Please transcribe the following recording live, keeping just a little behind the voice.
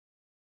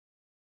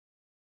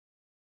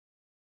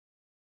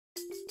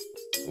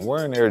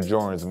Wearing Air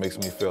Jordans makes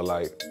me feel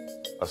like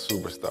a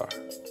superstar.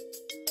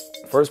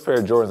 The first pair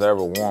of Jordans I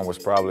ever worn was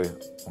probably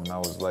when I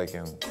was like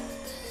in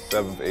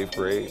 7th, 8th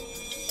grade.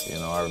 You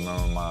know, I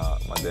remember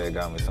my dad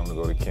got me something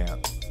to go to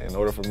camp. In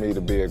order for me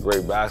to be a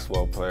great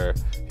basketball player,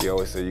 he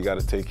always said, you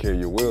gotta take care of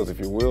your wheels. If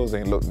your wheels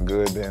ain't looking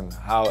good, then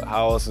how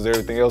else is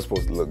everything else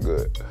supposed to look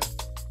good?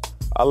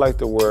 I like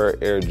to wear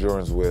Air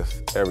Jordans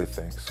with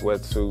everything.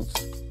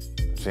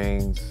 Sweatsuits,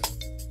 jeans,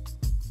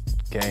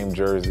 game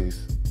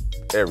jerseys,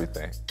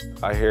 everything.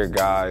 I hear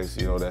guys,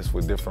 you know, that's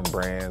with different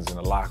brands in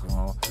the locker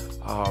room.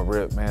 Oh,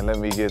 Rip, man, let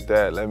me get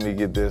that, let me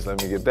get this,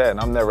 let me get that. And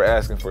I'm never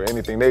asking for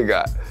anything they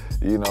got,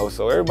 you know,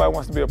 so everybody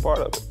wants to be a part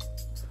of it.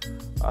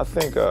 I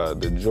think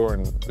the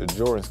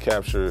Jordans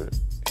capture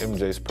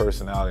MJ's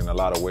personality in a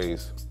lot of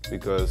ways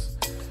because,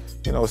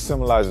 you know, it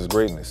symbolizes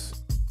greatness.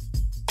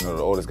 You know,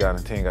 the oldest guy on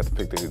the team got to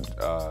pick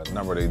the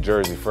number of their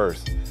jersey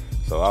first.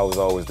 So I was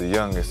always the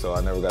youngest, so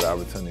I never got an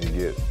opportunity to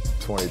get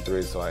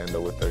 23, so I ended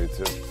up with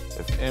 32.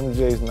 If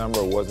MJ's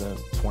number wasn't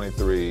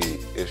 23,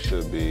 it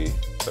should be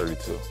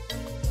 32.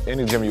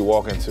 Any gym you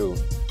walk into,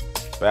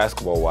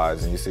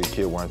 basketball-wise, and you see a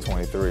kid wearing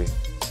 23,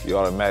 you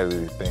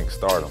automatically think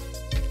stardom.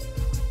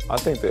 I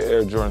think the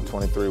Air Jordan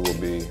 23 will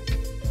be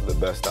the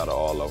best out of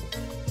all of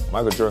them.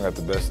 Michael Jordan got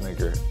the best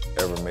sneaker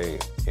ever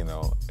made, you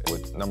know,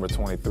 with number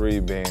 23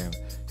 being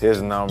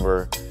his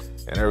number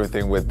and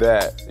everything with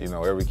that, you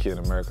know, every kid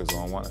in America is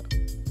gonna want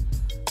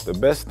it. The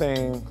best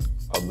thing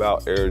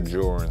about Air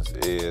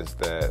Jordans is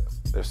that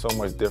they're so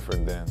much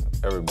different than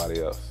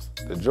everybody else.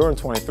 The Jordan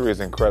 23 is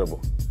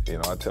incredible. You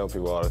know, I tell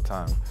people all the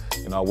time,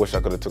 you know, I wish I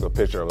could have took a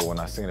picture of it when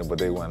I seen it, but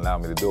they wouldn't allow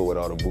me to do it with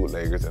all the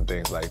bootleggers and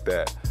things like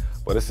that.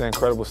 But it's an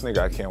incredible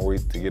sneaker. I can't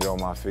wait to get it on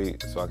my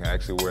feet so I can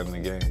actually wear it in the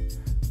game.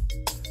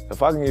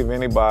 If I can give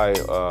anybody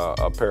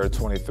a pair of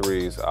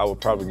 23s, I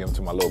would probably give them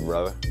to my little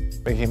brother.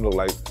 Make him look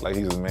like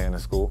he's a man in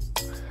school.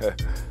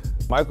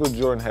 Michael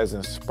Jordan has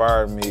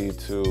inspired me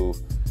to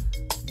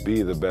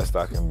be the best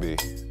I can be.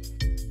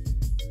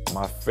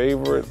 My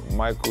favorite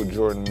Michael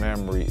Jordan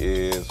memory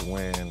is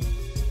when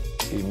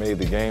he made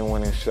the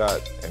game-winning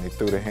shot and he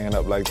threw the hand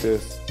up like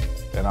this,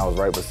 and I was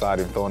right beside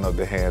him throwing up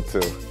the hand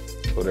too.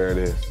 So there it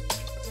is.